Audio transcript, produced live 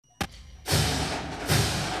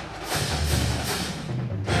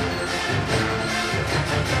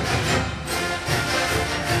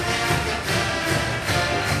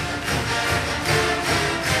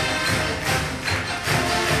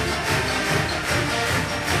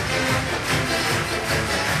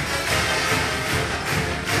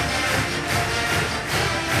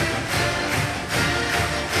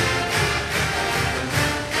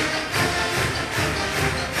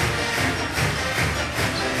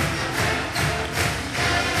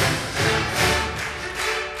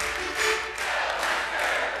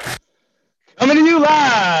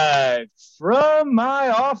from my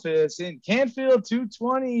office in Canfield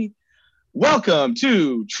 220. Welcome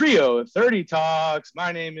to Trio 30 Talks.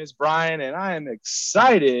 My name is Brian, and I am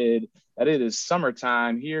excited that it is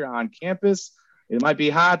summertime here on campus. It might be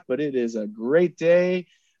hot, but it is a great day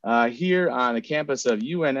here on the campus of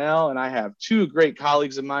UNL, and I have two great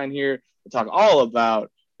colleagues of mine here to talk all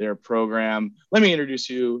about their program. Let me introduce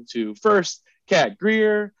you to first, Kat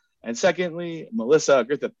Greer, and secondly, Melissa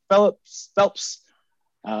Griffith-Phelps.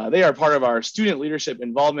 They are part of our Student Leadership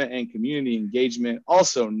Involvement and Community Engagement,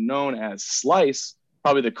 also known as SLICE,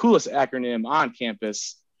 probably the coolest acronym on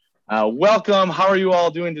campus. Welcome. How are you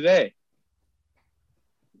all doing today?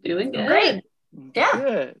 Doing good. Great. Yeah.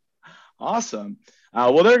 Good. Awesome.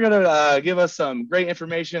 Well, they're going to give us some great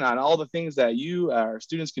information on all the things that you, our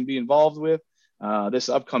students, can be involved with this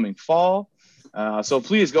upcoming fall. So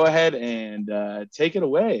please go ahead and take it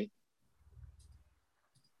away.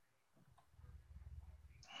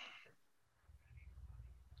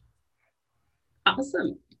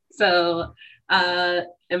 Awesome. So I'm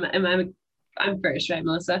first, right,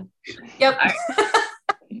 Melissa? Yep.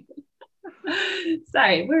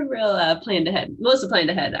 Sorry, we're real planned ahead. Melissa planned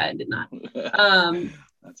ahead. I did not.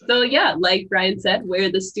 So yeah, like Brian said,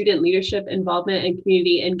 we're the Student Leadership Involvement and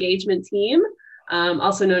Community Engagement team,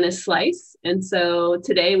 also known as SLICE. And so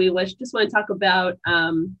today we just want to talk about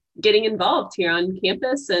getting involved here on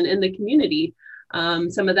campus and in the community.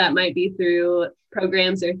 Some of that might be through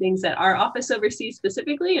programs or things that our office oversees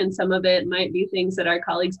specifically, and some of it might be things that our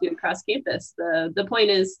colleagues do across campus. The point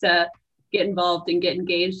is to get involved and get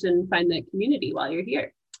engaged and find that community while you're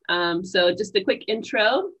here. So just a quick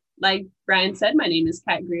intro. Like Brian said, my name is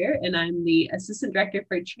Kat Greer, and I'm the Assistant Director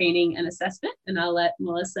for Training and Assessment, and I'll let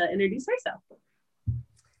Melissa introduce herself.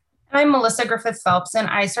 I'm Melissa Griffith-Phelps, and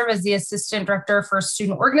I serve as the Assistant Director for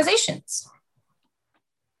Student Organizations.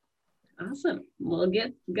 Awesome. We'll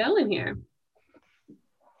get going here.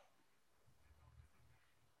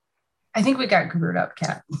 I think we got screwed up,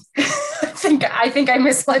 Kat. I think I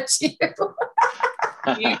misled you.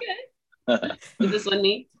 You're good. Is this one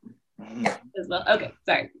me? Yeah. As well? Okay,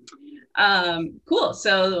 sorry. Cool.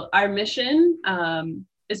 So our mission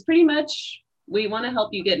is pretty much, we want to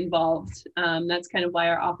help you get involved. That's kind of why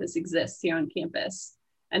our office exists here on campus.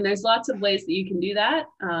 And there's lots of ways that you can do that.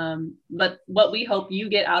 But what we hope you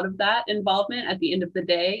get out of that involvement at the end of the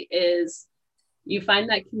day is you find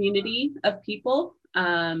that community of people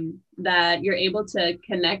that you're able to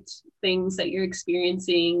connect things that you're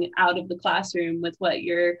experiencing out of the classroom with what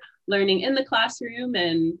you're learning in the classroom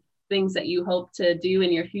and things that you hope to do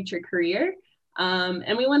in your future career.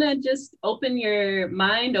 And we want to just open your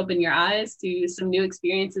mind, open your eyes to some new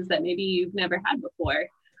experiences that maybe you've never had before.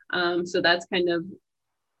 So that's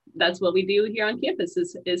what we do here on campus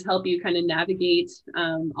is help you kind of navigate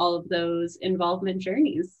all of those involvement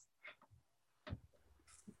journeys.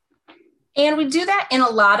 And we do that in a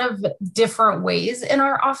lot of different ways in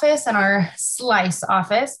our office and our SLICE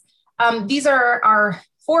office. These are our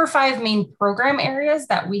 4 or 5 main program areas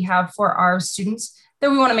that we have for our students that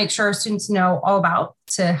we want to make sure our students know all about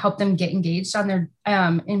to help them get engaged on their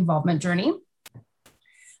involvement journey.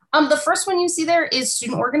 The first one you see there is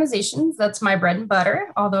student organizations. That's my bread and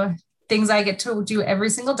butter, all the things I get to do every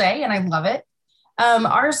single day, and I love it.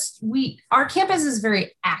 Our campus is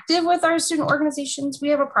very active with our student organizations. We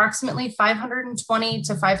have approximately 520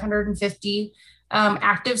 to 550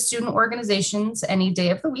 active student organizations any day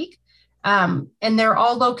of the week. And they're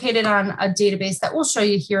all located on a database that we'll show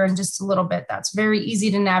you here in just a little bit. That's very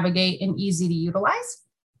easy to navigate and easy to utilize.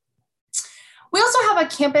 We also have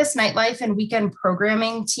a campus nightlife and weekend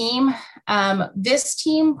programming team. This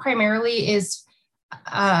team primarily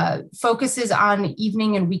focuses on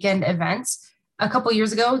evening and weekend events. A couple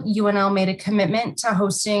years ago, UNL made a commitment to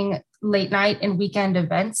hosting late night and weekend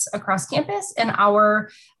events across campus. And our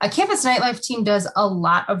campus nightlife team does a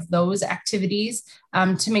lot of those activities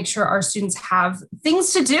to make sure our students have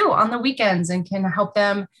things to do on the weekends and can help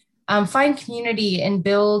them find community and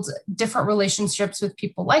build different relationships with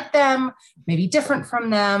people like them, maybe different from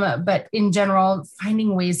them, but in general,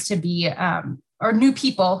 finding ways to be, or new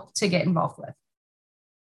people to get involved with.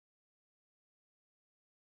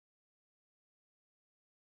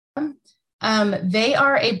 They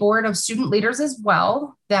are a board of student leaders as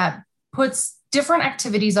well that puts different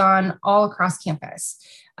activities on all across campus.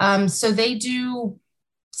 So they do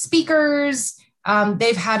speakers.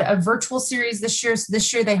 They've had a virtual series this year. So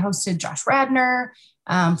this year they hosted Josh Radnor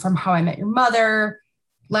from How I Met Your Mother.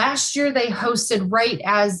 Last year they hosted right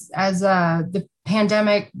as the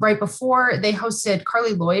pandemic, right before, they hosted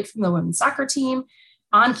Carly Lloyd from the women's soccer team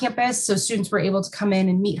on campus. So students were able to come in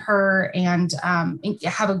and meet her and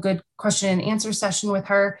have a good question and answer session with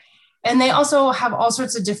her. And they also have all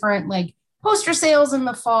sorts of different like poster sales in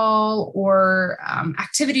the fall or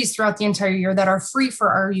activities throughout the entire year that are free for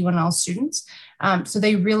our UNL students. So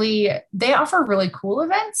they offer really cool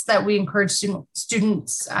events that we encourage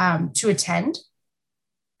students to attend.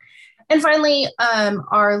 And finally,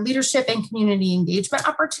 our leadership and community engagement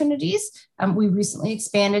opportunities. We recently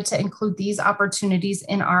expanded to include these opportunities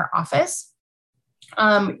in our office.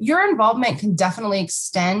 Your involvement can definitely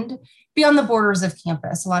extend beyond the borders of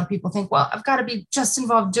campus. A lot of people think, well, I've got to be just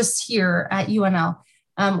involved just here at UNL.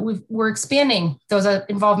 We're expanding those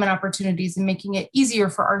involvement opportunities and making it easier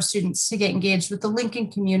for our students to get engaged with the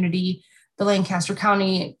Lincoln community, the Lancaster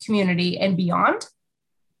County community, and beyond.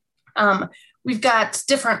 We've got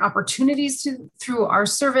different opportunities through our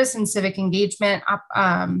service and civic engagement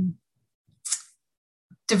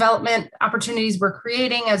development opportunities we're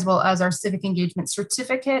creating, as well as our civic engagement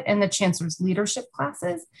certificate and the Chancellor's leadership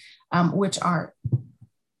classes, which are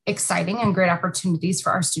exciting and great opportunities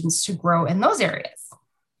for our students to grow in those areas.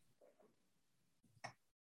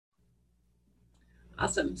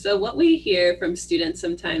 Awesome. So what we hear from students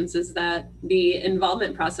sometimes is that the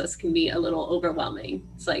involvement process can be a little overwhelming.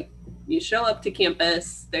 It's like you show up to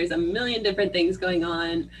campus, there's a million different things going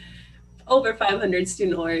on, over 500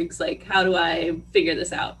 student orgs, like how do I figure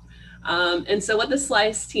this out? And so what the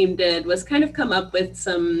SLICE team did was kind of come up with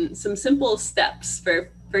some simple steps for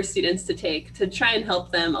students to take to try and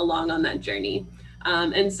help them along on that journey.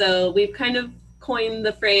 And so we've kind of coined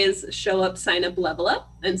the phrase show up, sign up, level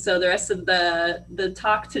up. And so the rest of the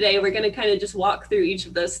talk today, we're going to kind of just walk through each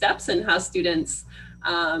of those steps and how students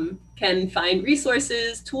can find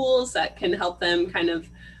resources, tools that can help them kind of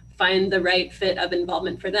find the right fit of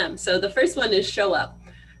involvement for them. So the first one is show up.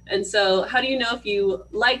 And so how do you know if you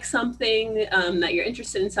like something, that you're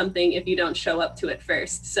interested in something if you don't show up to it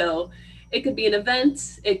first? So it could be an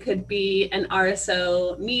event, it could be an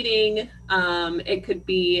RSO meeting, it could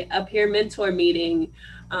be a peer mentor meeting,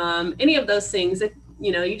 any of those things. If,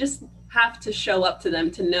 you just have to show up to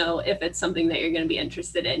them to know if it's something that you're going to be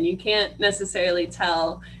interested in. You can't necessarily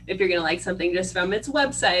tell if you're going to like something just from its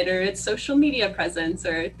website or its social media presence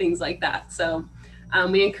or things like that. So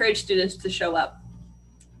we encourage students to show up.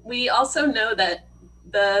 We also know that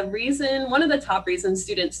one of the top reasons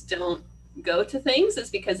students don't go to things is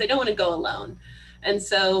because they don't want to go alone. And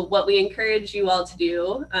so what we encourage you all to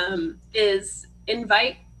do is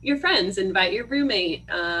invite your friends, invite your roommate,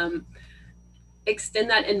 extend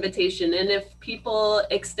that invitation. And if people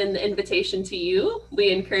extend the invitation to you, we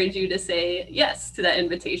encourage you to say yes to that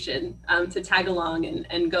invitation, to tag along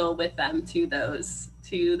and go with them to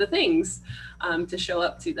the things, to show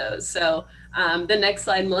up to those. So the next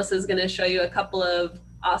slide, Melissa is going to show you a couple of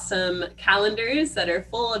awesome calendars that are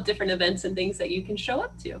full of different events and things that you can show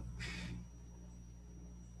up to.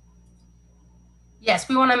 Yes,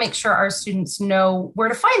 we want to make sure our students know where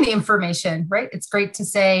to find the information, right? It's great to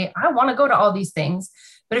say, I want to go to all these things,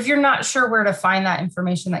 but if you're not sure where to find that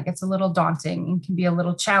information, that gets a little daunting and can be a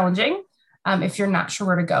little challenging if you're not sure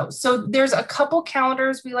where to go. So there's a couple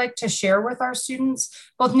calendars we like to share with our students,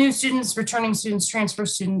 both new students, returning students, transfer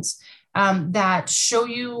students, that show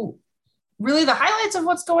you really the highlights of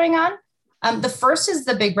what's going on. The first is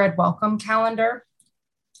the Big Red Welcome Calendar.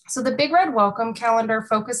 So the Big Red Welcome Calendar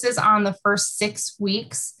focuses on the first 6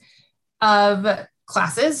 weeks of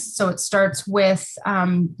classes. So it starts with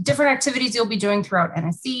different activities you'll be doing throughout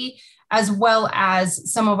NSE, as well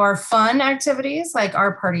as some of our fun activities like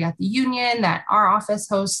our Party at the Union that our office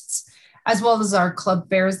hosts, as well as our club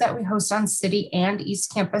fairs that we host on City and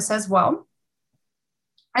East Campus as well.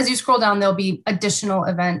 As you scroll down, there'll be additional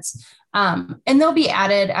events, and they'll be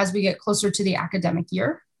added as we get closer to the academic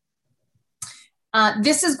year.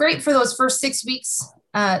 This is great for those first 6 weeks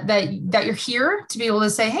that you're here to be able to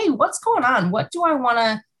say, hey, what's going on? What do I want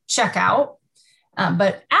to check out?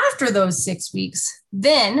 But after those 6 weeks,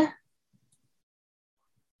 then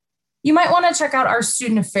you might want to check out our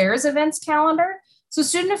Student Affairs events calendar. So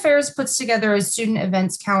Student Affairs puts together a student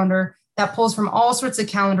events calendar that pulls from all sorts of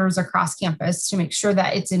calendars across campus to make sure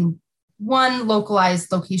that it's in one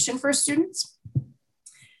localized location for students.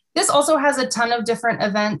 This also has a ton of different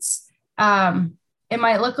events. It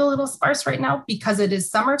might look a little sparse right now because it is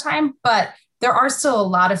summertime, but there are still a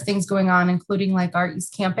lot of things going on, including like our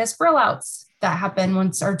East Campus grill outs that happen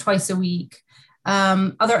once or twice a week,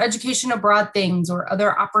 other education abroad things or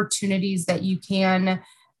other opportunities that you can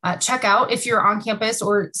check out if you're on campus,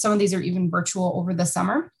 or some of these are even virtual over the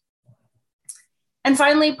summer. And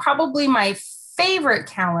finally, probably my favorite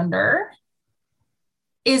calendar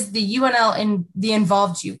is the UNL and the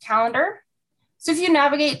Involved You calendar. So if you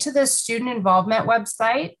navigate to the student involvement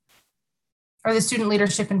website or the student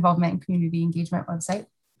leadership involvement and community engagement website,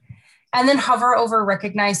 and then hover over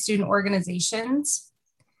recognized student organizations.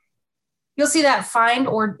 You'll see that find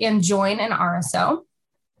and join an RSO.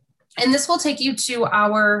 And this will take you to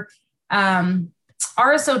our RSO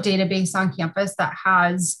database on campus that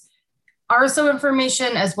has RSO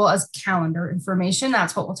information as well as calendar information.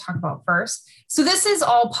 That's what we'll talk about first. So this is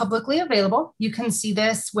all publicly available. You can see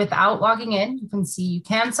this without logging in. You can see you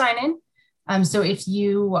can sign in. So if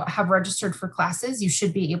you have registered for classes, you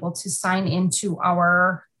should be able to sign into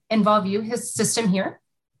our InvolveU system here.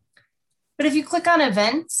 But if you click on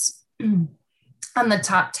events on the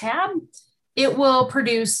top tab, it will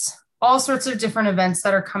produce all sorts of different events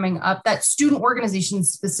that are coming up that student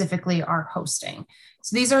organizations specifically are hosting.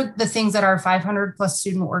 So these are the things that our 500 plus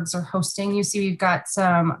student orgs are hosting. You see, we've got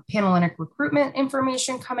some Panhellenic recruitment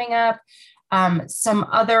information coming up. Some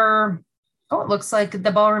other, it looks like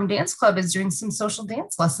the Ballroom Dance Club is doing some social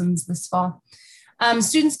dance lessons this fall.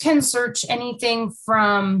 Students can search anything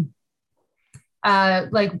from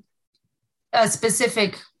like a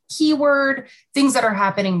specific keyword, things that are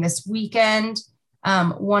happening this weekend.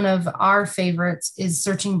 One of our favorites is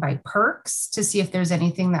searching by perks to see if there's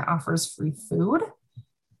anything that offers free food.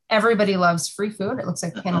 Everybody loves free food. It looks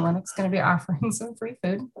like Panhellenic's going to be offering some free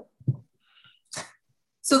food.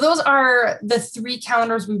 So those are the 3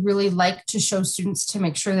 calendars we really like to show students to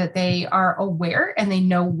make sure that they are aware and they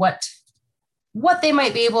know what they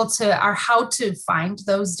might be able to, or how to find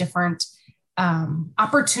those different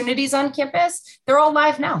opportunities on campus. They're all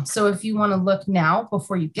live now. So if you want to look now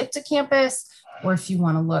before you get to campus, or if you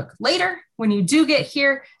want to look later when you do get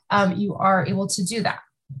here, you are able to do that.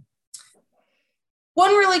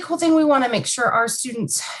 One really cool thing we want to make sure our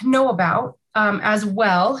students know about as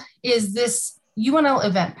well is this UNL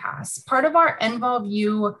Event Pass. Part of our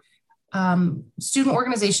InvolveU student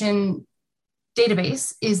organization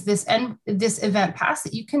database is this Event Pass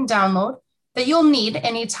that you can download that you'll need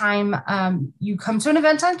anytime you come to an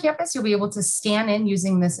event on campus. You'll be able to scan in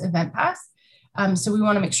using this Event Pass. So we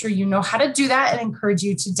want to make sure you know how to do that and encourage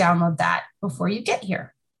you to download that before you get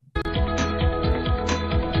here.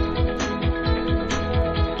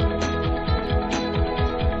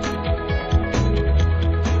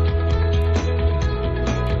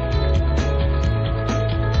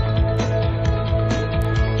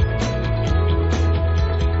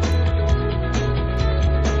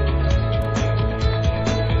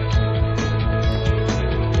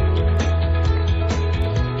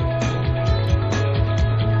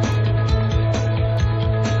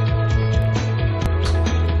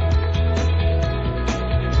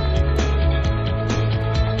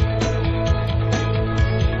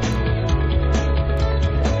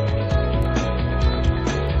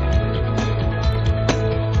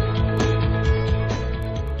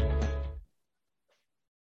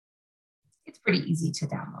 Pretty easy to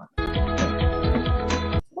download.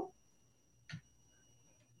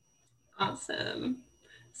 Awesome.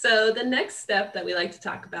 So the next step that we like to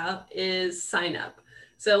talk about is sign up.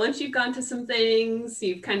 So once you've gone to some things,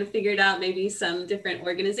 you've kind of figured out maybe some different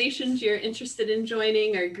organizations you're interested in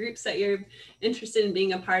joining or groups that you're interested in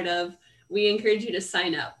being a part of, we encourage you to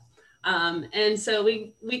sign up. And so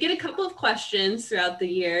we get a couple of questions throughout the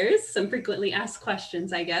years, some frequently asked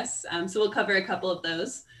questions, I guess. So we'll cover a couple of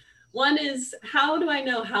those. One is, how do I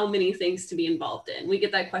know how many things to be involved in? We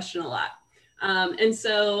get that question a lot. And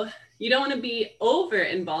so you don't want to be over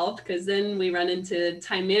involved because then we run into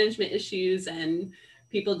time management issues and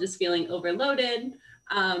people just feeling overloaded.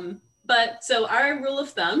 But so our rule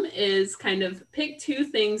of thumb is kind of pick 2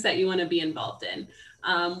 things that you want to be involved in.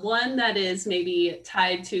 One that is maybe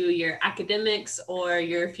tied to your academics or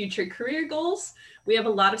your future career goals. We have a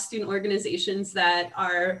lot of student organizations that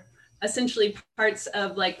are essentially parts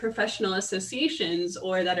of like professional associations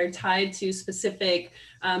or that are tied to specific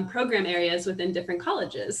program areas within different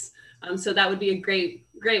colleges. So that would be a great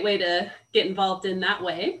way to get involved in that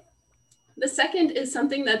way. The second is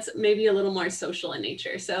something that's maybe a little more social in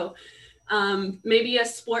nature. So maybe a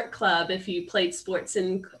sport club if you played sports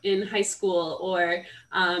in high school, or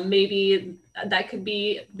maybe that could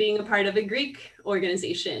be being a part of a Greek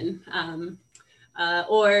organization.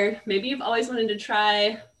 Or maybe you've always wanted to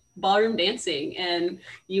try ballroom dancing and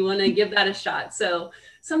you want to give that a shot. So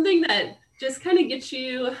something that just kind of gets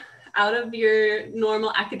you out of your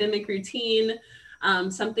normal academic routine,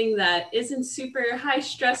 something that isn't super high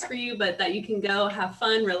stress for you, but that you can go have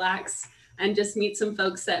fun, relax, and just meet some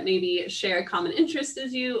folks that maybe share a common interest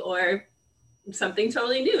as you, or something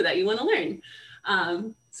totally new that you want to learn.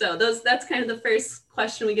 So that's kind of the first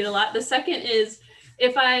question we get a lot. The second is,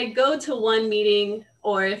 if I go to one meeting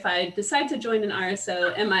or if I decide to join an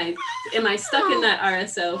RSO, am I stuck in that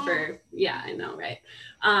RSO for, yeah, I know, right?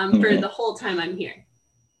 For the whole time I'm here.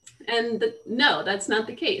 No, that's not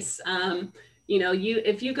the case.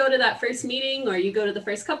 If you go to that first meeting or you go to the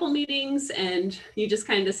first couple meetings and you just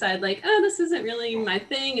kind of decide like, oh, this isn't really my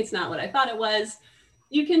thing, it's not what I thought it was,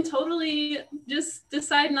 you can totally just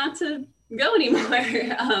decide not to go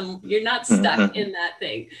anymore. You're not stuck in that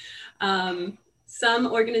thing. Some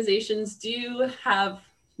organizations do have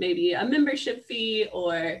maybe a membership fee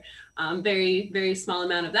or very, very small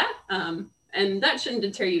amount of that. And that shouldn't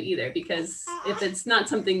deter you either, because if it's not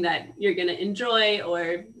something that you're going to enjoy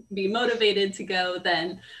or be motivated to go,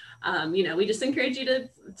 then we just encourage you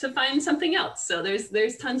to find something else. So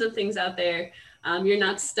there's tons of things out there. You're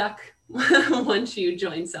not stuck once you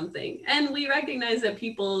join something. And we recognize that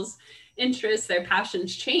people's interests, their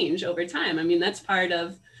passions change over time. I mean, that's part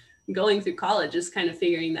of going through college, is kind of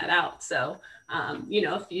figuring that out. So,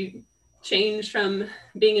 if you change from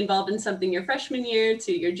being involved in something your freshman year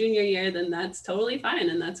to your junior year, then that's totally fine.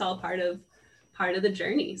 And that's all part of the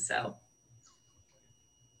journey. So.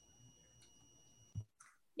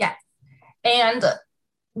 Yeah. And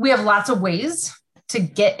we have lots of ways to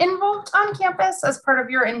get involved on campus as part of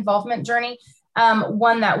your involvement journey.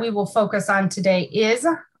 One that we will focus on today is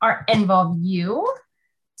our Involve You.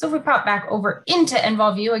 So if we pop back over into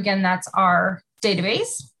Involve You, again, that's our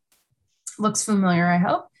database. Looks familiar, I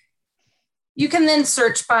hope. You can then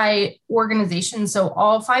search by organization. So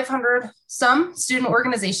all 500 some student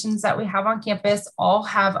organizations that we have on campus all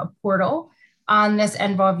have a portal on this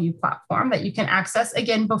Involve You platform that you can access,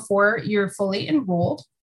 again, before you're fully enrolled.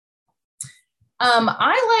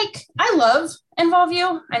 I love Involve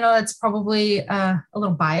You. I know that's probably a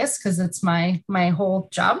little biased because it's my whole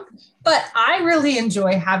job, but I really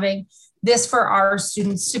enjoy having this for our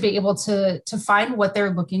students to be able to find what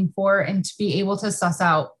they're looking for and to be able to suss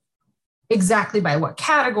out exactly by what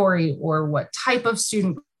category or what type of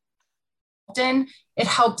student in. It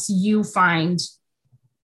helps you find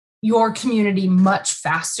your community much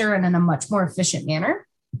faster and in a much more efficient manner.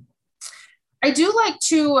 I do like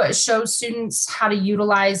to show students how to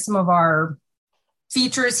utilize some of our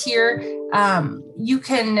features here. You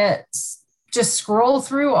can just scroll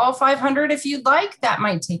through all 500 if you'd like. That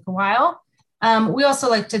might take a while. We also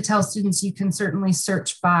like to tell students you can certainly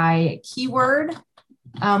search by keyword.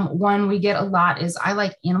 One we get a lot is I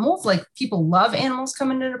like animals. Like, people love animals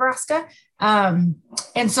coming to Nebraska. And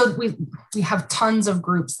so we have tons of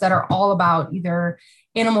groups that are all about either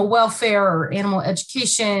animal welfare or animal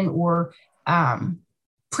education or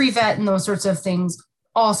pre-vet and those sorts of things,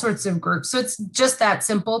 all sorts of groups. So it's just that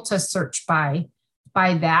simple to search by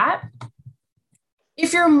that.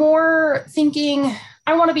 If you're more thinking,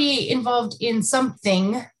 I want to be involved in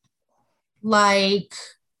something, like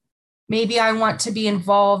maybe I want to be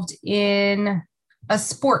involved in a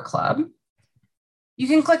sport club, you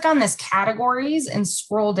can click on this categories and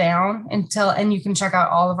scroll down and you can check out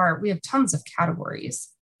all of we have tons of categories.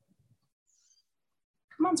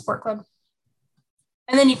 Come on, sport club.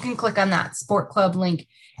 And then you can click on that sport club link,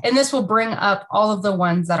 and this will bring up all of the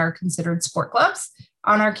ones that are considered sport clubs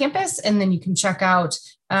on our campus. And then you can check out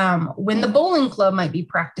when the bowling club might be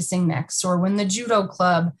practicing next, or when the judo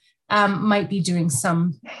club might be doing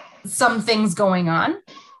some things going on.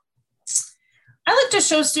 I like to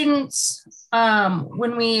show students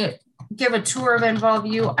when we give a tour of Involve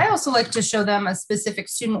You, I also like to show them a specific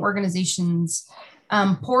student organization's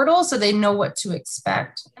portal so they know what to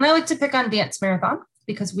expect. And I like to pick on Dance Marathon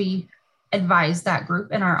because we advise that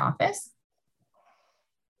group in our office.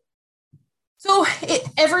 So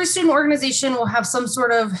every student organization will have some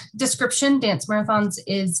sort of description. Dance Marathons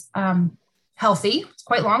is healthy, it's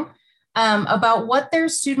quite long, about what their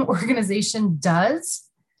student organization does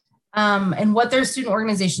and what their student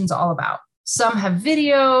organization is all about. Some have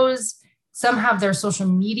videos, some have their social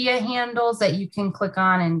media handles that you can click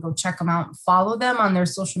on and go check them out and follow them on their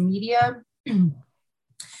social media.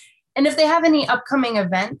 And if they have any upcoming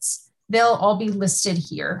events, they'll all be listed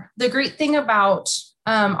here. The great thing about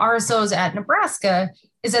RSOs at Nebraska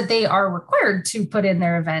is that they are required to put in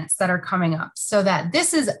their events that are coming up so that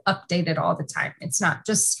this is updated all the time. It's not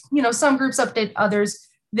just, some groups update others.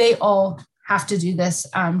 They all have to do this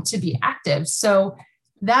to be active. So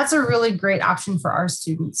that's a really great option for our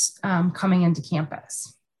students coming into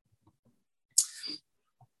campus.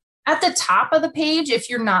 At the top of the page, if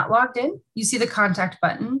you're not logged in, you see the contact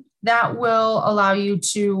button. That will allow you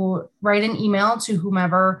to write an email to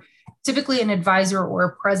whomever, typically an advisor or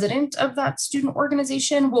a president of that student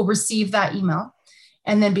organization will receive that email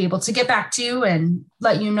and then be able to get back to you and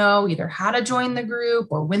let you know either how to join the group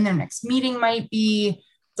or when their next meeting might be,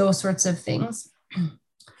 those sorts of things.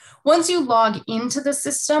 Once you log into the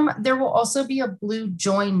system, there will also be a blue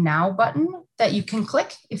Join Now button that you can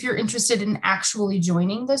click if you're interested in actually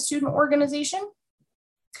joining the student organization.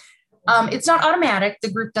 It's not automatic.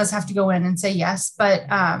 The group does have to go in and say yes, but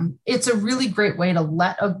it's a really great way to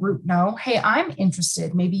let a group know, hey, I'm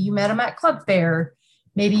interested. Maybe you met them at Club Fair.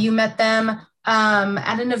 Maybe you met them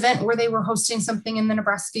at an event where they were hosting something in the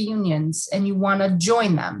Nebraska Unions and you want to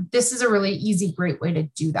join them. This is a really easy, great way to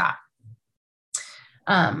do that.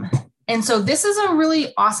 And so this is a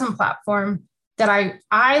really awesome platform that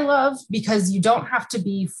I love because you don't have to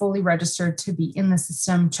be fully registered to be in the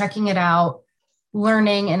system, checking it out,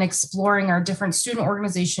 learning and exploring our different student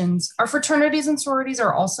organizations. Our fraternities and sororities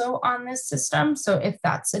are also on this system. So if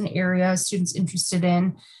that's an area students interested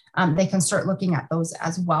in, they can start looking at those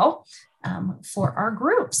as well for our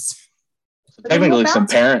groups. Technically,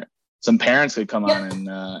 some parents could come on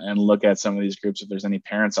and look at some of these groups if there's any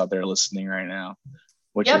parents out there listening right now,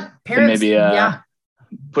 which parents, maybe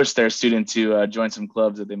push their student to join some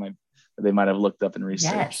clubs that they might have looked up and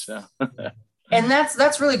researched. Yes. So. And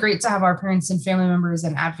that's really great to have our parents and family members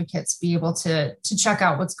and advocates be able to check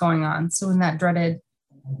out what's going on. So in that dreaded,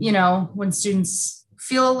 when students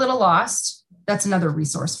feel a little lost, that's another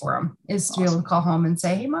resource for them, is to be able to call home and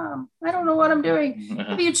say, hey, Mom, I don't know what I'm doing.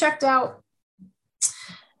 Have you checked out?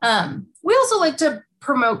 We also like to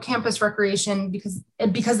promote campus recreation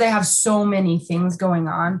because they have so many things going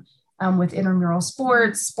on with intramural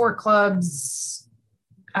sports, sport clubs,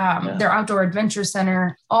 their outdoor adventure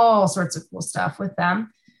center, all sorts of cool stuff with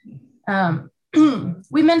them.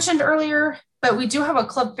 We mentioned earlier, but we do have a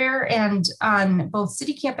club fair and on both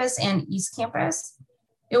City Campus and East Campus.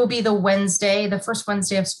 It will be the first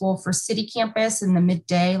Wednesday of school for City Campus in the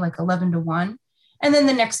midday, like 11 to 1. And then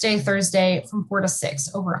the next day, Thursday, from 4 to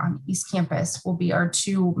 6 over on East Campus will be our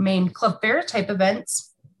two main club fair type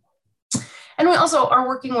events. And we also are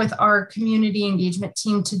working with our community engagement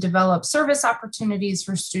team to develop service opportunities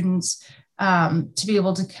for students to be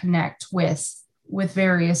able to connect with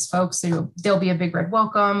various folks. There'll be a Big Red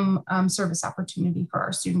Welcome service opportunity for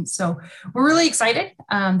our students. So we're really excited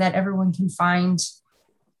that everyone can find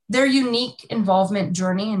their unique involvement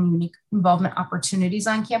journey and unique involvement opportunities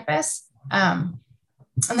on campus. And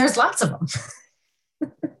there's lots of them.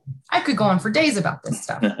 I could go on for days about this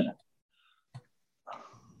stuff.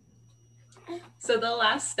 So the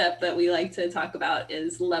last step that we like to talk about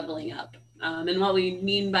is leveling up. And what we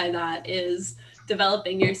mean by that is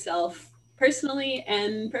developing yourself personally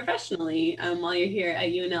and professionally while you're here at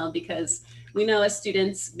UNL, because we know a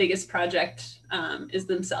student's biggest project is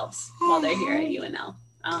themselves while they're here at UNL.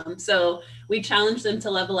 So we challenge them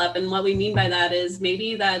to level up. And what we mean by that is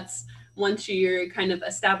maybe that's once you're kind of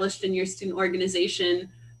established in your student organization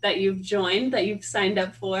that you've joined, that you've signed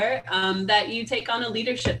up for, that you take on a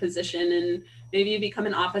leadership position and maybe you become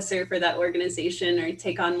an officer for that organization or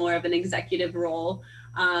take on more of an executive role.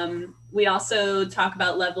 We also talk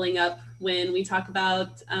about leveling up when we talk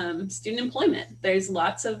about student employment. There's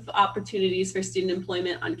lots of opportunities for student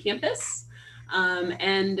employment on campus.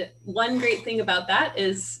 And one great thing about that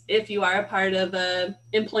is if you are a part of an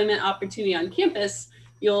employment opportunity on campus,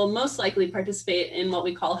 you'll most likely participate in what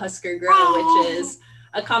we call Husker Grow, which is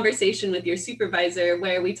a conversation with your supervisor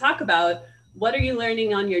where we talk about what are you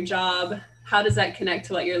learning on your job? How does that connect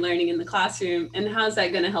to what you're learning in the classroom? And how's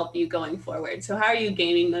that going to help you going forward? So how are you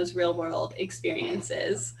gaining those real world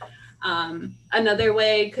experiences? Another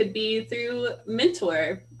way could be through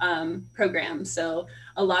mentor programs. So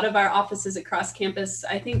a lot of our offices across campus,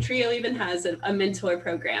 I think TRIO even has a mentor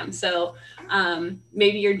program. So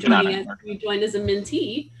maybe you joined as a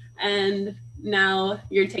mentee and now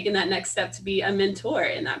you're taking that next step to be a mentor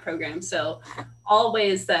in that program. So all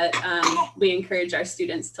ways that we encourage our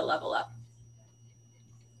students to level up.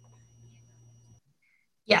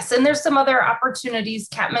 Yes, and there's some other opportunities.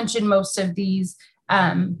 Kat mentioned most of these,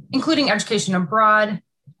 including education abroad.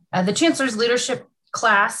 The Chancellor's Leadership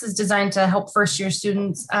class is designed to help first-year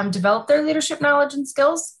students develop their leadership knowledge and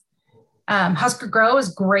skills. Husker Grow is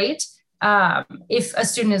great. If a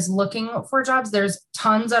student is looking for jobs, there's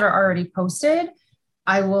tons that are already posted.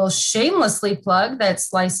 I will shamelessly plug that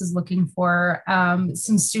SLICE is looking for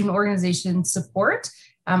some student organization support.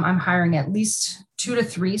 I'm hiring at least 2 to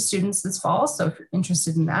 3 students this fall. So if you're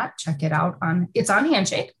interested in that, check it out. It's on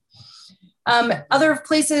Handshake. Other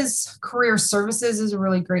places, career services is a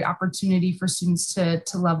really great opportunity for students to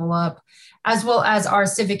level up, as well as our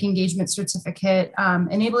civic engagement certificate,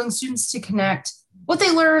 enabling students to connect what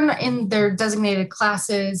they learn in their designated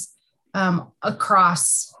classes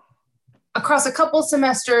across a couple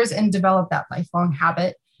semesters and develop that lifelong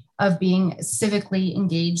habit of being civically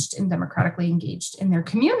engaged and democratically engaged in their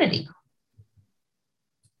community.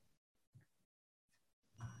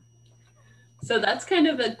 So that's kind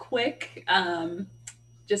of a quick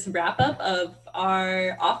just wrap up of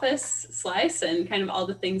our office slice and kind of all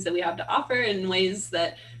the things that we have to offer and ways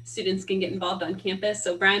that students can get involved on campus.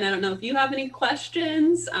 So Brian, I don't know if you have any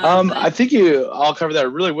questions. I think you all covered that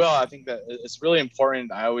really well. I think that it's really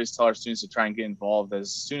important. I always tell our students to try and get involved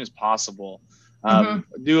as soon as possible.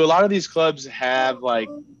 Do a lot of these clubs have like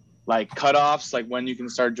cutoffs, like when you can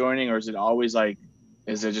start joining, or is it always like,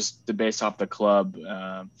 is it just based off the club?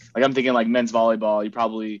 Like I'm thinking like men's volleyball, you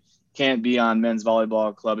probably can't be on men's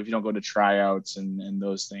volleyball club if you don't go to tryouts and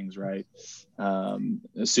those things, right?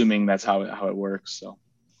 Assuming that's how it works. So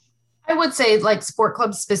I would say like sport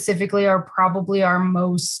clubs specifically are probably our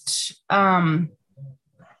most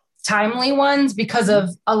timely ones because of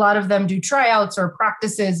a lot of them do tryouts or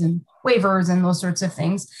practices and waivers and those sorts of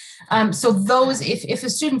things. So those, if a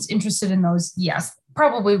student's interested in those, yes,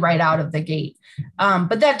 probably right out of the gate.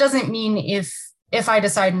 But that doesn't mean if I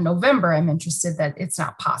decide in November I'm interested that it's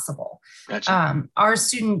not possible. Gotcha.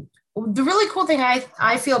 The really cool thing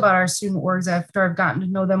I feel about our student orgs after I've gotten to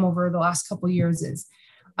know them over the last couple of years is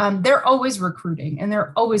they're always recruiting and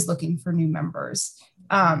they're always looking for new members.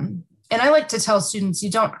 And I like to tell students,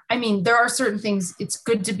 there are certain things it's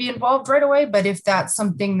good to be involved right away, but if that's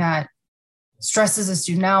something that stresses a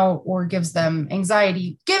student out or gives them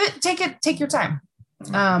anxiety, take your time.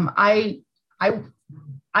 I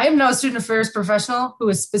am now a student affairs professional who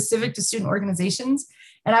is specific to student organizations.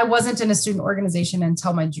 And I wasn't in a student organization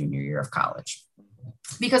until my junior year of college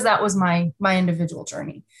because that was my individual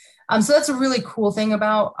journey. So that's a really cool thing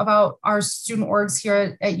about our student orgs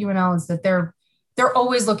here at UNL is that they're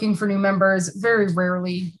always looking for new members. Very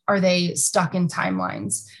rarely are they stuck in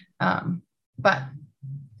timelines. But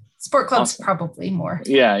sport clubs probably more.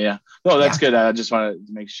 Yeah. No, that's good. I just wanted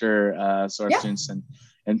to make sure so our students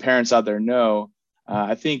and parents out there know.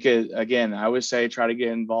 I think, again, I always say try to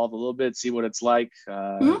get involved a little bit, see what it's like.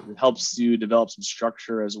 It helps you develop some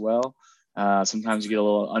structure as well. Sometimes you get a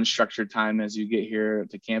little unstructured time as you get here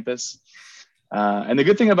to campus. And the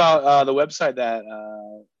good thing about the website that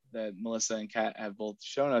Melissa and Kat have both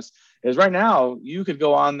shown us is right now you could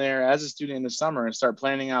go on there as a student in the summer and start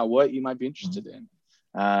planning out what you might be interested in.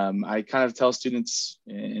 I kind of tell students,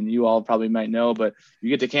 and you all probably might know, but you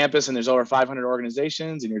get to campus and there's over 500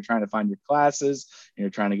 organizations and you're trying to find your classes and you're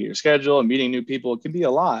trying to get your schedule and meeting new people. It can be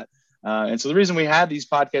a lot. And so the reason we have these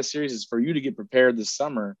podcast series is for you to get prepared this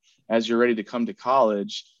summer as you're ready to come to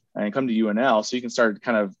college and come to UNL. So you can start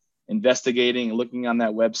kind of investigating and looking on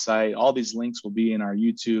that website. All these links will be in our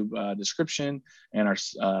YouTube description and our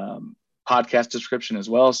podcast description as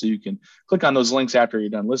well. So you can click on those links after you're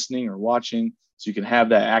done listening or watching. So you can have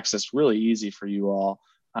that access really easy for you all.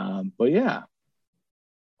 But yeah,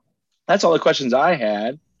 that's all the questions I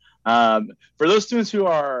had. For those students who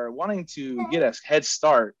are wanting to get a head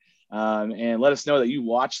start and let us know that you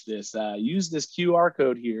watched this, use this QR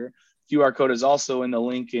code here. QR code is also in the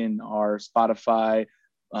link in our Spotify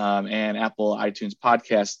and Apple iTunes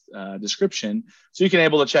podcast description. So you can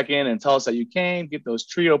able to check in and tell us that you came, get those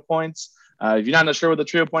TRIO points. If you're not sure what the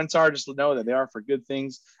TRIO points are, just know that they are for good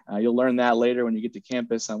things. You'll learn that later when you get to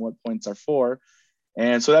campus on what points are for.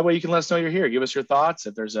 And so that way you can let us know you're here. Give us your thoughts.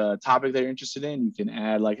 If there's a topic that you're interested in, you can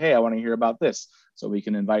add like, hey, I want to hear about this. So we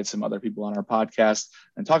can invite some other people on our podcast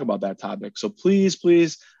and talk about that topic. So please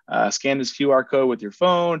scan this QR code with your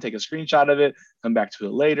phone, take a screenshot of it, come back to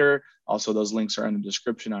it later. Also, those links are in the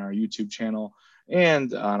description on our YouTube channel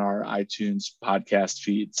and on our iTunes podcast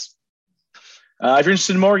feeds. If you're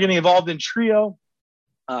interested in more getting involved in TRIO,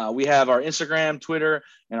 we have our Instagram, Twitter,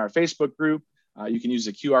 and our Facebook group. You can use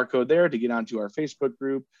the QR code there to get onto our Facebook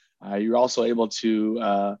group. You're also able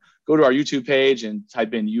to go to our YouTube page and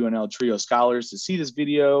type in UNL TRIO Scholars to see this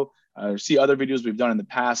video or see other videos we've done in the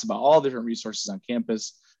past about all different resources on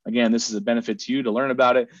campus. Again, this is a benefit to you to learn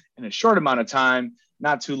about it in a short amount of time,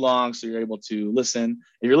 not too long, so you're able to listen.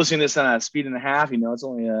 If you're listening to this on a speed and a half, it's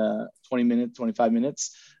only 20 minutes, 25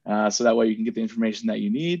 minutes. So that way you can get the information that you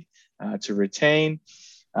need to retain.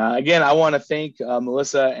 Again, I want to thank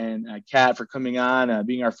Melissa and Kat for coming on,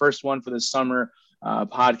 being our first one for this summer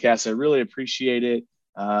podcast. I really appreciate it.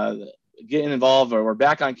 Getting involved. We're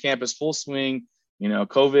back on campus full swing.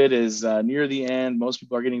 COVID is near the end. Most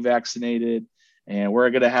people are getting vaccinated, and we're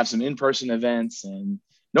going to have some in-person events and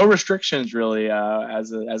no restrictions really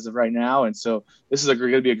as of right now. And so this is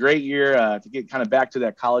going to be a great year to get kind of back to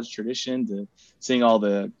that college tradition, to seeing all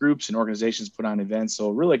the groups and organizations put on events. So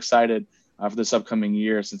really excited for this upcoming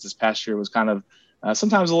year, since this past year was kind of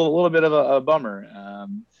sometimes a little bit of a bummer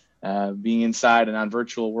being inside and on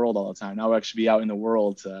virtual world all the time. Now we'll actually be out in the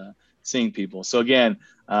world seeing people. So again,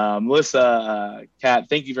 Melissa, Kat,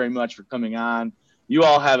 thank you very much for coming on. You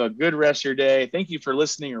all have a good rest of your day. Thank you for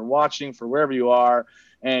listening or watching for wherever you are,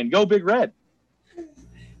 and go Big Red.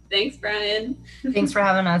 Thanks, Brian. Thanks for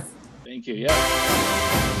having us. Thank you.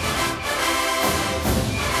 Yeah.